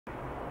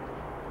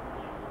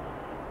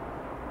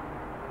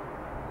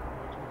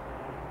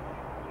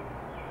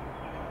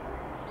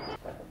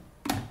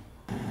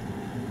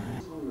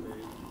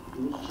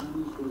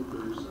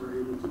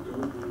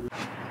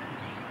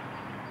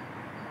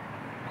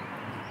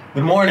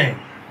Good morning.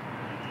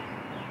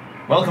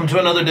 Welcome to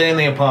another day in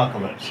the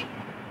apocalypse.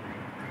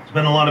 There's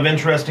been a lot of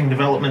interesting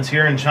developments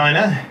here in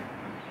China.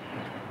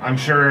 I'm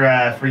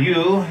sure for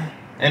you,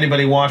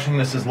 anybody watching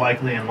this is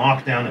likely in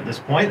lockdown at this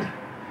point.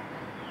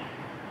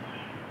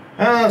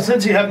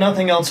 Since you have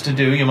nothing else to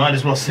do, you might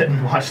as well sit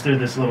and watch through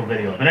this little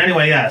video. But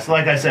anyway, yes,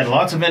 like I said,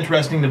 lots of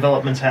interesting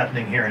developments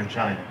happening here in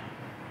China.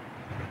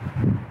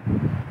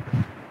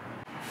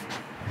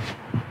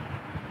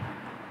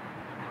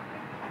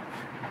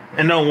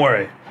 And don't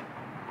worry,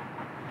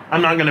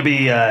 I'm not going to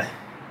be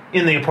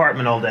in the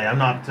apartment all day. I'm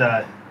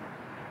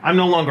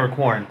no longer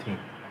quarantined.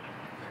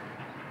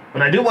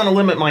 But I do want to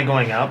limit my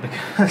going out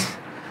because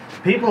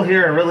people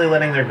here are really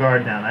letting their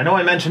guard down. I know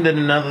I mentioned it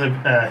in other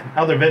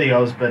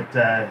videos, but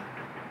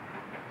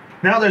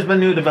now there's been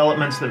new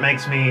developments that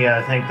makes me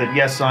think that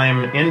yes, I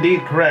am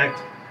indeed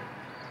correct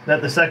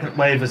that the second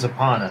wave is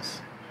upon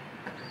us.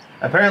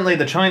 Apparently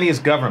the Chinese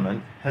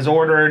government has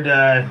ordered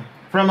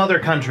from other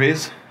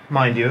countries,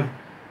 mind you,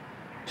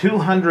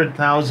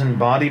 200,000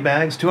 body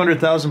bags,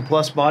 200,000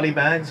 plus body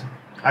bags.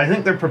 I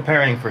think they're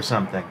preparing for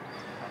something.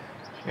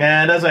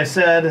 And as I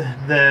said,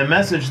 the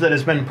message that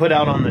has been put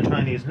out on the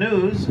Chinese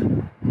news,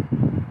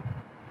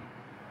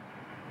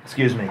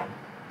 the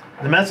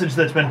message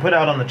that's been put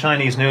out on the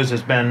Chinese news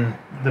has been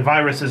the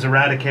virus is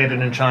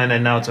eradicated in China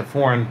and now it's a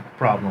foreign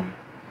problem.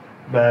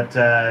 But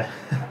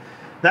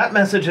that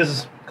message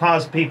has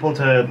caused people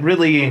to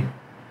really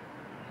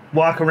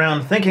walk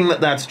around thinking that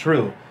that's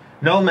true.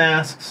 No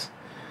masks,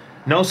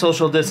 no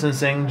social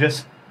distancing,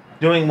 just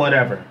doing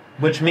whatever.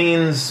 Which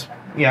means,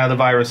 yeah, the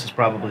virus is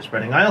probably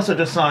spreading. I also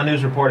just saw a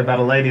news report about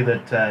a lady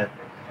that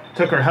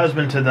took her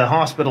husband to the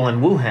hospital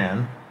in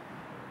Wuhan.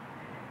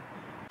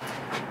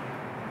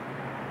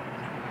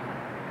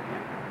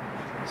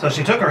 So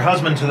she took her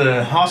husband to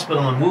the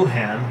hospital in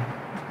Wuhan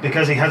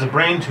because he has a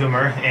brain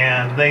tumor,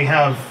 and they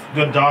have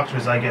good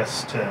doctors, I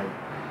guess, to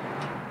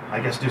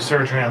do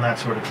surgery on that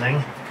sort of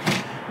thing.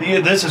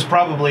 This is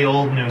probably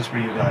old news for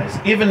you guys.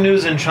 Even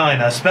news in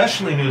China,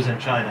 especially news in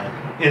China,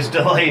 is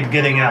delayed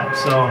getting out.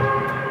 So,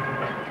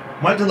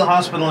 went to the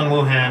hospital in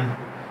Wuhan,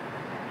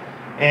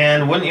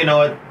 and wouldn't you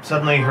know it,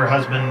 suddenly her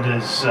husband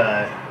is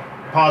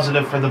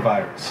positive for the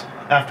virus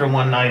after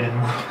one night in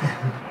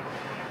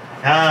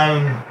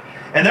Wuhan.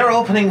 And they're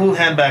opening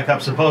Wuhan back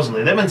up,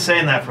 supposedly. They've been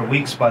saying that for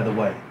weeks, by the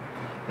way.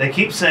 They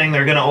keep saying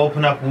they're going to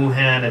open up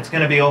Wuhan, it's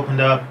going to be opened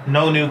up,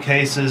 no new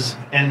cases,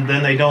 and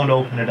then they don't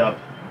open it up.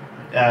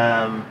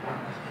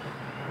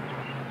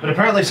 But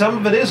apparently some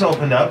of it is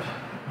opened up,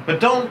 but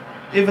don't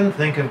even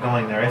think of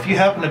going there. If you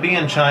happen to be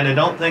in China,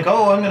 don't think,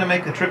 oh, I'm going to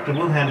make the trip to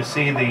Wuhan to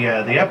see the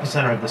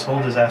epicenter of this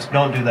whole disaster.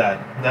 Don't do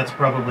that. That's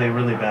probably a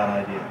really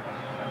bad idea.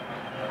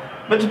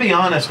 But to be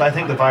honest, I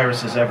think the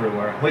virus is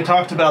everywhere. We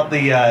talked about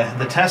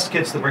the test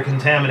kits that were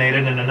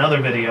contaminated in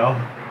another video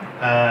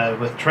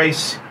with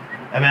trace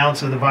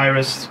amounts of the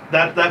virus.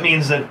 That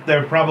means that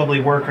there are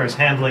probably workers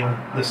handling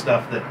the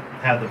stuff that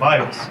had the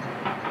virus.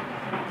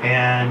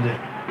 And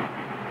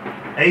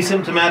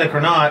asymptomatic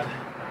or not,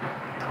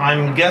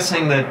 I'm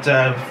guessing that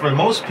for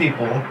most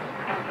people,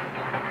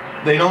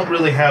 they don't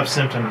really have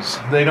symptoms.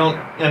 They don't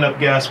end up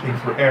gasping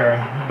for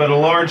air, but a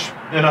large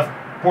enough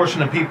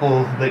portion of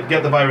people that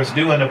get the virus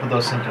do end up with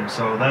those symptoms,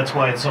 so that's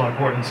why it's so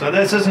important. So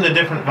this isn't a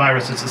different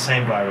virus, it's the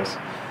same virus.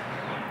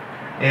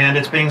 And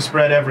it's being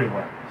spread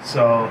everywhere.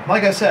 So,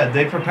 like I said,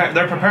 they're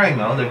preparing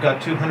though. They've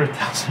got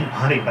 200,000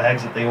 body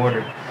bags that they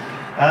ordered.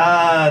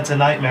 It's a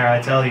nightmare,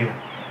 I tell you.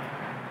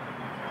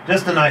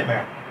 Just a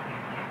nightmare.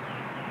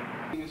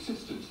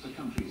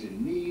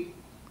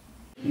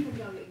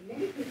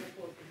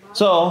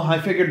 So, I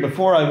figured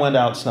before I went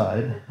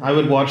outside, I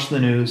would watch the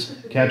news,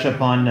 catch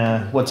up on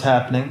what's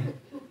happening.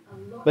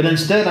 But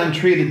instead, I'm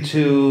treated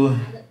to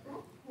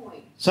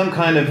some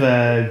kind of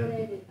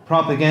a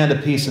propaganda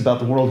piece about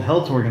the World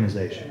Health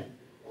Organization.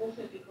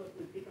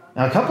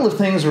 Now, a couple of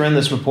things are in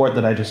this report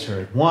that I just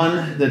heard.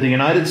 One, that the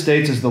United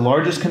States is the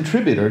largest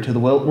contributor to the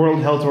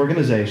World Health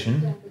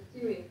Organization.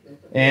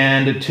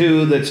 And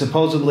two, that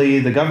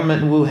supposedly the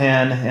government in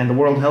Wuhan and the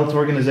World Health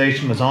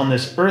Organization was on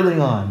this early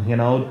on, you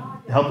know,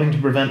 helping to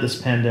prevent this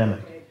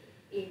pandemic.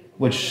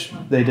 Which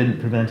they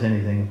didn't prevent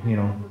anything, you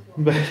know.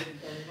 But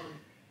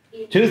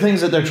two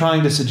things that they're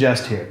trying to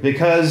suggest here.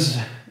 Because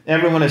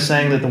everyone is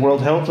saying that the World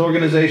Health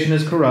Organization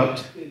is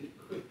corrupt,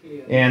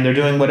 and they're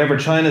doing whatever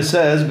China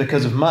says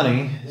because of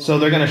money, so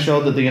they're going to show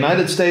that the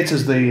United States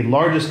is the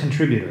largest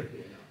contributor.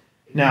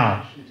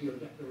 Now,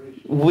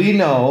 we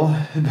know,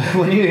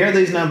 when you hear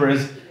these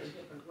numbers,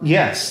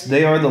 yes,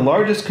 they are the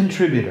largest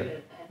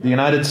contributor, the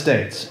United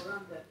States.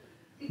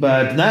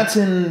 But that's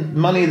in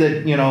money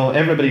that, you know,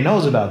 everybody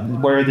knows about,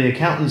 where the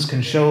accountants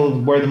can show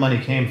where the money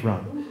came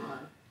from.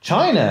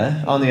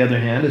 China, on the other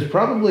hand, is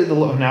probably the...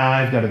 Now,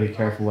 I've got to be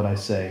careful what I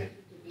say.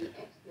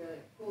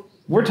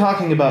 We're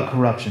talking about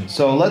corruption.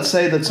 So let's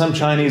say that some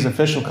Chinese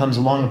official comes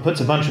along and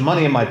puts a bunch of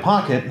money in my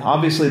pocket.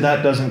 Obviously,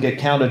 that doesn't get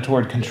counted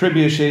toward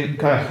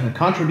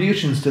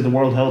contributions to the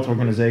World Health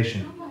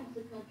Organization.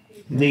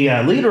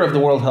 The leader of the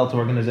World Health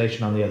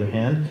Organization, on the other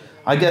hand,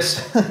 I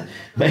guess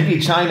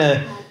maybe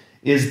China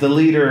is the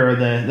leader or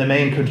the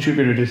main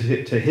contributor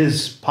to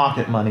his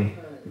pocket money.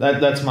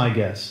 That's my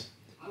guess.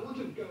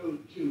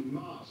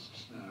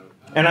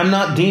 And I'm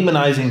not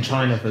demonizing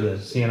China for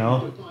this, you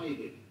know.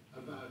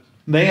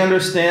 They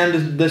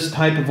understand this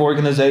type of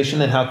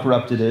organization and how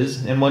corrupt it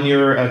is. And when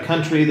you're a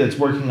country that's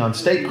working on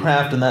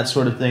statecraft and that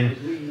sort of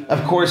thing,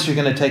 of course you're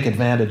going to take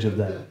advantage of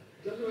that.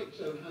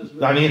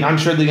 I mean, I'm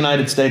sure the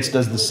United States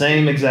does the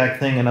same exact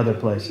thing in other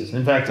places.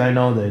 In fact, I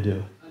know they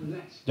do.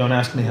 Don't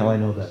ask me how I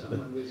know that,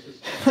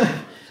 but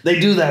they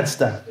do that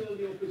stuff.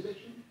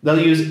 They'll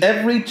use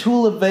every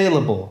tool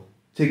available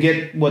to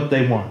get what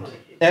they want.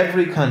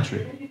 Every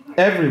country,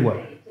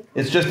 everywhere.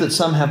 It's just that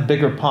some have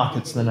bigger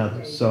pockets than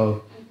others.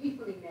 So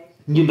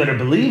you better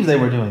believe they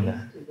were doing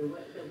that.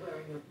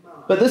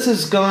 But this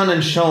has gone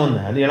and shown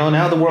that, you know,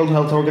 now the World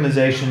Health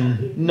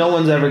Organization, no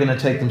one's ever going to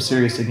take them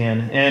serious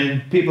again.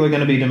 And people are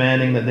going to be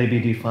demanding that they be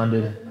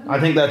defunded. I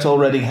think that's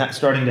already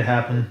starting to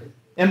happen.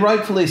 And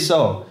rightfully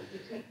so.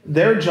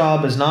 Their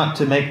job is not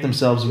to make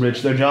themselves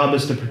rich. Their job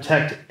is to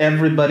protect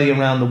everybody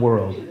around the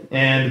world.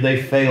 And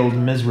they failed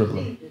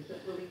miserably.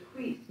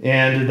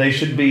 And they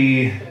should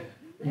be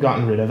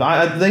gotten rid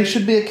of. They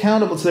should be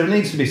accountable. So there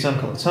needs to be some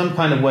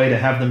kind of way to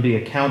have them be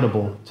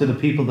accountable to the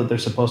people that they're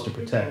supposed to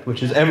protect,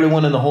 which is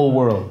everyone in the whole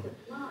world.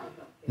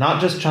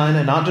 Not just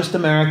China, not just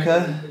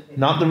America,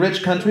 not the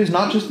rich countries,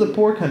 not just the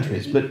poor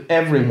countries, but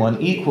everyone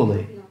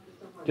equally.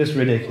 Just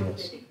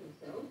ridiculous.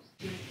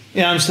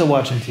 Yeah, I'm still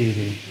watching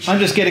TV. I'm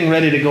just getting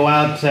ready to go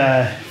out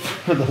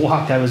for the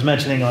walk I was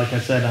mentioning. Like I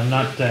said, I'm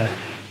not going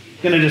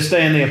to just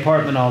stay in the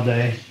apartment all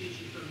day.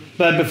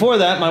 But before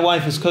that, my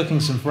wife is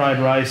cooking some fried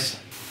rice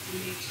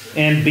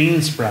and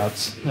bean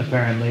sprouts,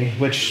 apparently,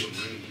 which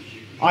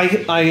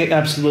I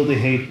absolutely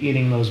hate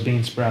eating those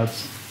bean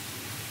sprouts.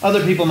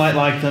 Other people might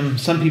like them.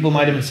 Some people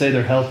might even say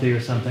they're healthy or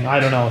something. I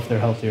don't know if they're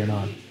healthy or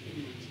not.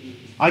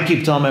 I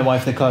keep telling my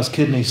wife they cause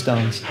kidney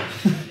stones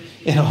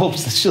in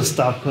hopes that she'll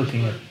stop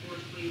cooking it.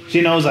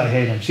 She knows I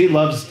hate them. She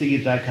loves to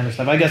eat that kind of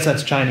stuff. I guess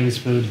that's Chinese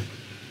food.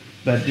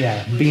 But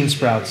yeah, bean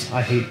sprouts.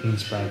 I hate bean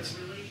sprouts.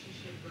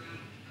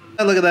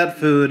 Look at that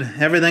food.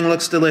 Everything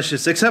looks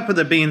delicious, except for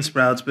the bean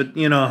sprouts, but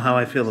you know how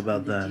I feel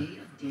about that.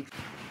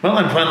 Well,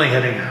 I'm finally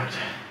heading out.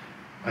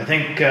 I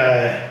think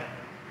I'm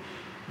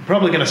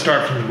probably going to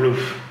start from the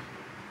roof,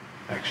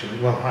 actually.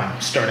 Well, I'm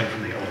starting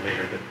from the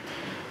elevator, but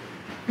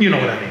you know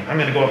what I mean. I'm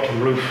going to go up to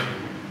the roof,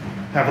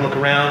 have a look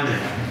around,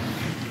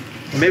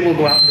 and maybe we'll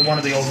go out into one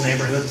of the old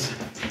neighborhoods.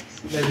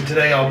 Maybe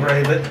today I'll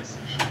brave it.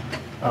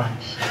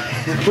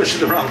 Push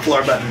the wrong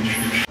floor button.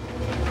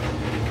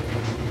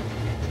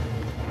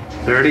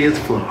 30th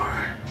floor.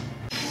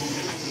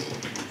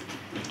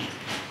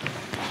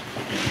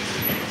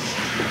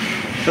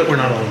 But we're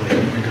not all the way up.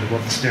 We're going to go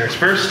up the stairs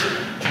first.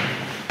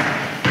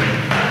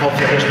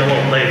 Hopefully there's no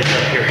old ladies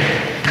up here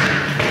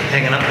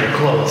hanging up their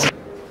clothes.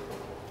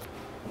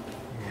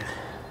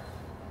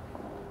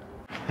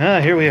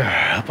 Here we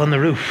are, up on the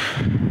roof.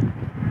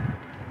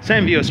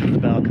 Same view as from the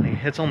balcony.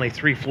 It's only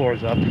 3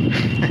 floors up.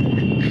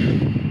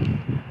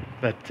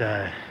 But,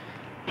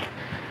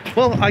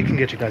 well, I can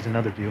get you guys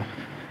another view.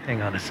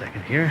 Hang on a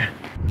second here.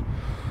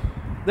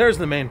 There's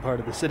the main part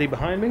of the city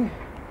behind me.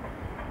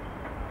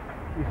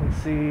 You can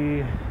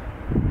see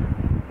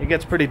it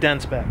gets pretty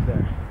dense back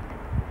there.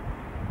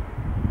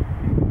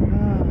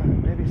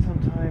 Maybe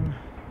sometime...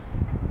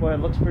 Boy,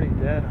 it looks pretty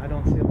dead. I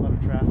don't see a lot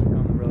of traffic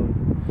on the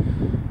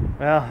road.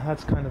 Well,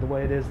 that's kind of the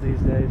way it is these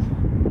days.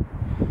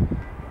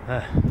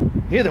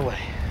 Either way,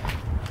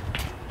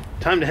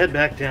 time to head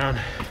back down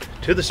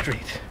to the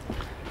street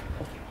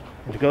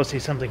and to go see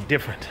something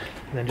different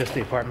than just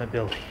the apartment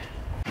building.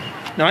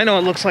 Now, I know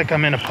it looks like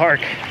I'm in a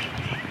park.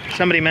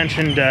 Somebody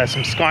mentioned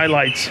some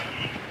skylights.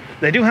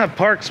 They do have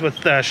parks with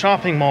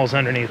shopping malls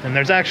underneath, and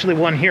there's actually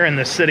one here in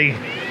this city.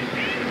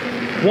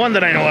 One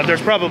that I know of.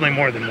 There's probably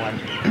more than one.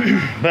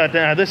 But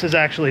this is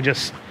actually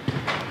just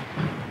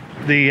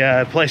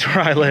the place where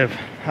I live.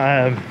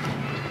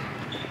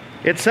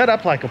 It's set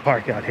up like a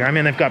park out here. I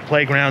mean, they've got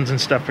playgrounds and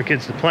stuff for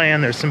kids to play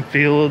in. There's some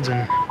fields,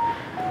 and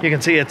you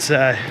can see it's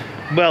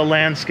well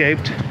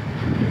landscaped.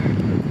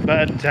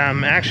 But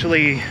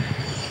actually,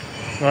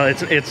 well,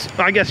 it's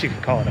I guess you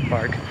could call it a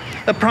park.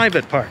 A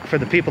private park for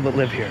the people that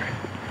live here.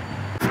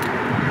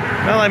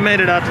 Well, I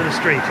made it out to the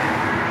street.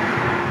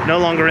 No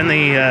longer in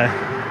the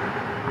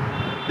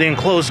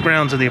enclosed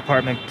grounds of the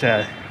apartment,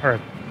 or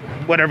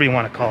whatever you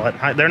want to call it.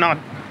 They're not,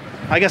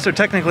 I guess they're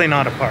technically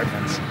not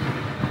apartments.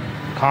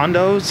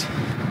 Condos?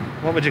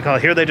 What would you call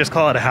it? Here they just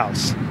call it a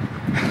house.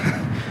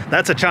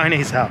 That's a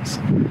Chinese house.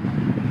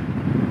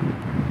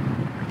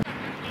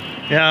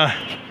 Yeah,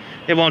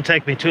 it won't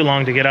take me too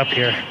long to get up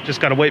here. Just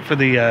gotta wait for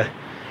the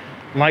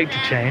light to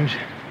change.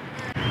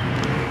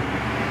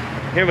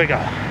 Here we go.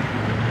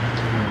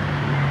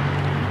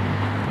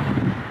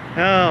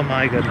 Oh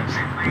my goodness.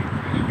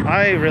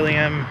 I really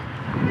am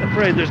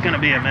afraid there's gonna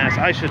be a mess.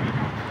 I should,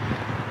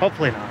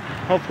 hopefully not.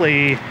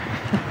 Hopefully,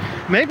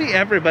 maybe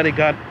everybody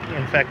got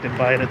infected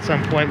by it at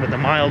some point with a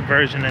mild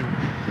version,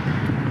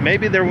 and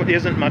maybe there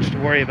isn't much to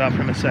worry about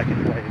from a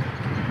second wave.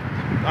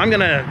 I'm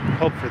gonna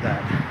hope for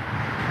that,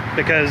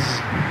 because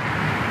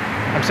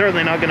I'm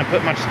certainly not going to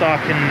put much stock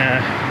in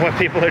what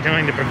people are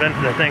doing to prevent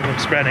the thing from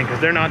spreading,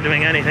 because they're not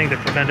doing anything to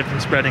prevent it from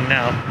spreading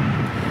now.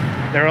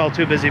 They're all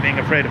too busy being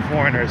afraid of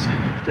foreigners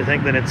to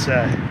think that it's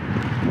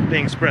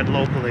being spread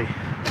locally.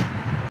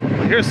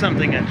 Well, here's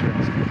something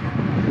interesting.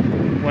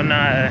 When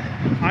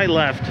I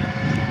left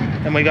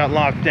and we got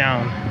locked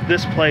down,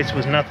 this place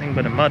was nothing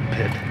but a mud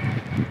pit.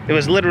 It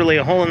was literally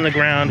a hole in the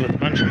ground with a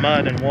bunch of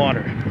mud and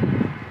water.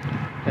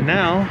 And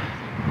now,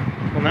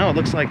 well, now it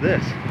looks like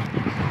this.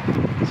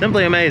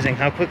 Simply amazing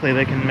how quickly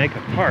they can make a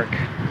park.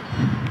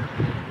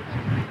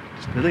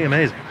 It's really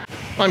amazing.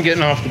 I'm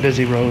getting off the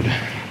busy road,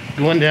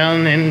 going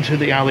down into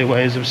the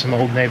alleyways of some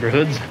old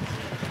neighborhoods.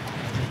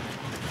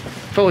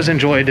 I've always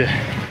enjoyed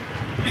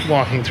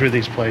walking through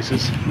these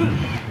places.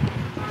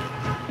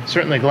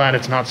 Certainly glad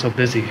it's not so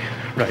busy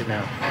right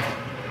now.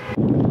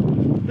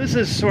 This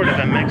is sort of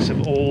a mix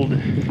of old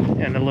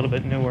and a little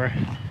bit newer.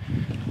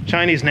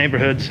 Chinese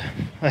neighborhoods.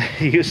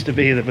 It used to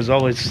be that was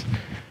always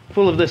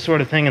full of this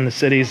sort of thing in the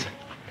cities.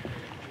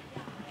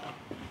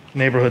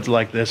 Neighborhoods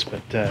like this,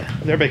 but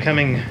they're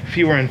becoming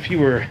fewer and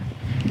fewer.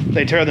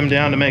 They tear them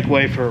down to make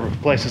way for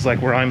places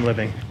like where I'm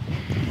living.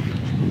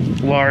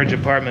 Large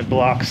apartment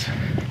blocks,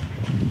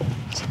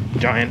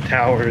 giant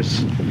towers,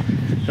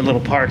 and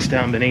little parks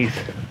down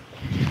beneath.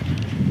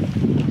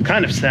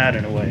 Kind of sad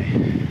in a way,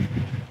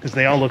 because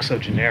they all look so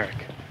generic.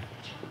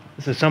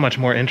 This is so much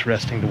more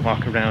interesting to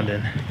walk around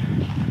in.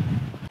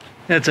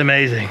 It's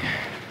amazing.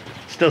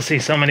 Still see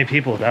so many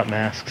people without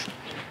masks.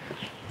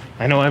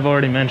 I know I've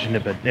already mentioned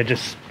it, but it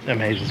just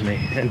amazes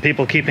me. And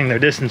people keeping their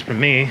distance from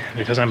me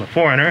because I'm a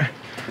foreigner,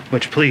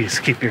 which please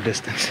keep your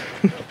distance.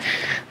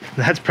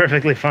 That's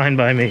perfectly fine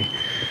by me.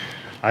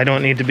 I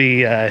don't need to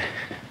be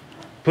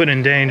put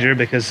in danger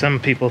because some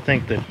people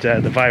think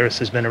that the virus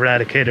has been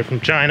eradicated from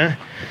China,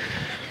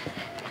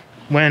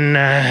 when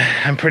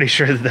I'm pretty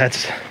sure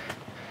that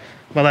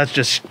that's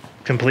just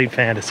complete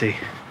fantasy.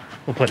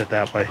 We'll put it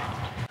that way.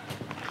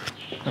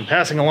 I'm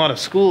passing a lot of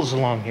schools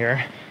along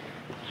here.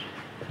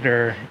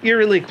 They're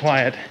eerily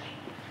quiet.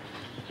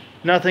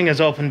 Nothing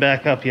has opened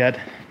back up yet.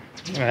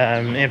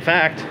 In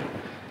fact,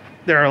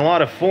 there are a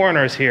lot of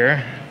foreigners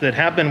here that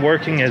have been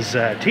working as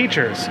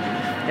teachers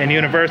in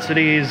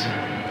universities,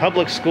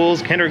 public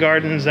schools,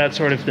 kindergartens, that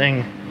sort of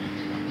thing.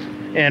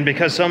 And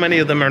because so many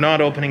of them are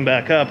not opening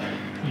back up,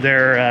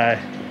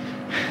 they're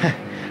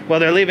well,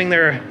 they're leaving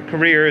their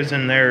careers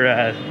and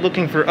they're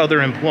looking for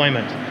other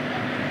employment.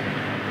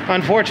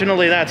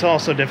 Unfortunately, that's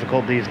also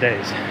difficult these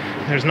days.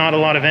 There's not a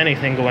lot of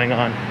anything going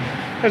on.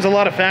 There's a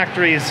lot of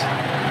factories.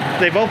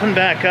 They've opened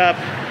back up,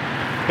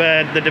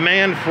 but the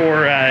demand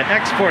for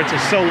exports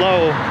is so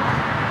low,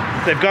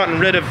 they've gotten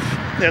rid of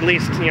at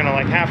least,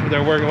 like half of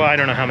their work. Well, I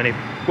don't know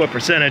what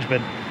percentage,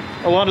 but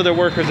a lot of their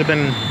workers have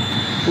been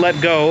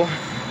let go,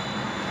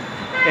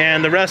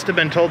 and the rest have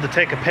been told to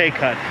take a pay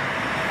cut.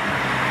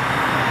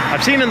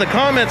 I've seen in the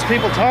comments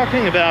people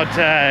talking about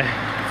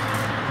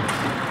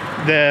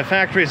the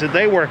factories that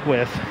they work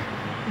with,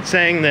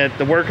 saying that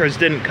the workers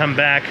didn't come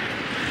back.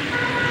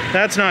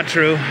 That's not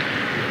true.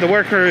 The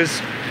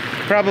workers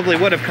probably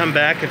would have come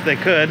back if they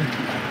could,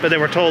 but they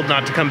were told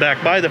not to come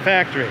back by the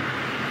factory.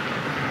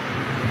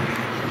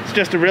 It's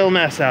just a real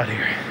mess out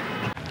here.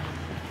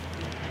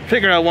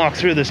 Figure I'll walk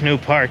through this new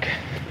park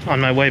on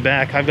my way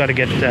back. I've got to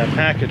get a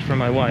package for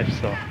my wife,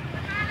 so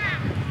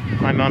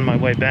I'm on my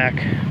way back,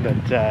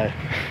 but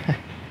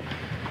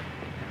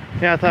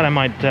yeah, I thought I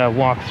might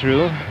walk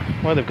through.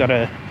 Well, they've got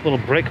a little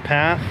brick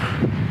path,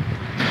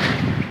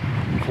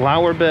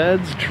 flower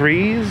beds,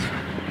 trees,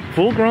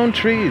 full-grown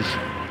trees.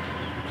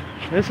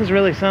 This is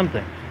really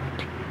something.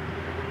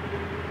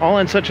 All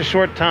in such a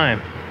short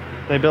time.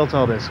 They built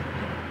all this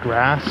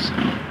grass.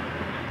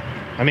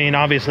 I mean,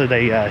 obviously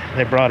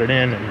they brought it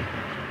in, and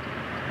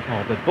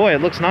but boy,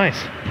 it looks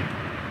nice.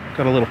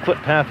 Got a little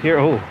footpath here.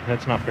 Oh,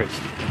 that's not very.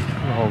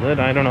 Hold it.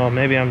 I don't know.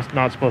 Maybe I'm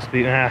not supposed to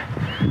be.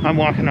 I'm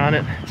walking on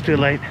it. It's too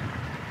late.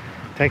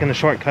 Taking the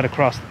shortcut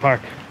across the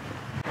park.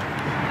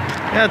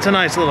 Yeah, it's a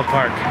nice little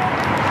park.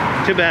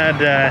 Too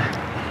bad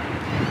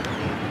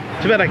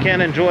I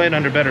can't enjoy it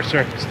under better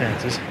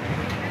circumstances.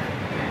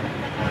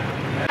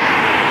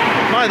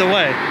 By the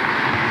way,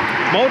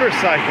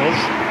 motorcycles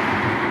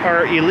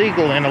are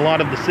illegal in a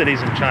lot of the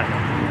cities in China.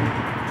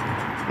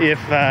 If,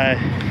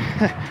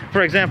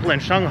 for example, in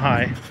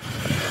Shanghai,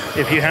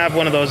 if you have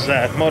one of those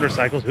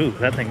motorcycles, ooh,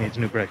 that thing needs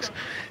new brakes.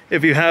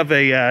 If you have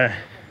a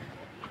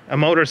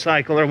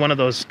motorcycle or one of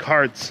those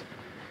carts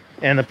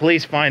and the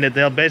police find it,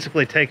 they'll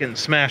basically take it and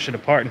smash it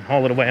apart and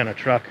haul it away on a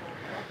truck.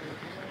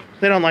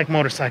 They don't like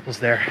motorcycles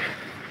there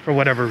for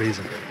whatever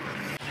reason.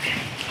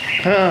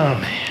 Oh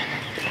man,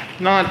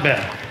 not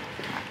bad.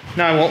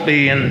 Now I won't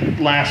be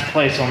in last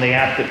place on the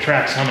app that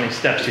tracks how many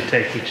steps you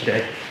take each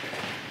day.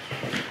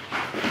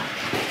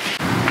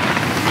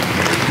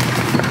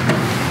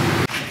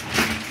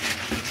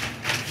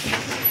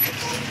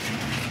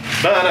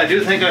 But I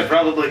do think I've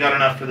probably got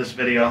enough for this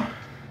video.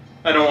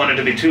 I don't want it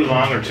to be too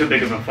long or too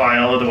big of a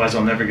file, otherwise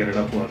I'll never get it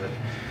uploaded.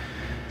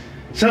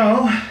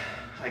 So,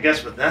 I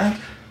guess with that,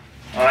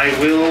 I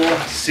will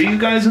see you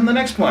guys in the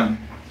next one.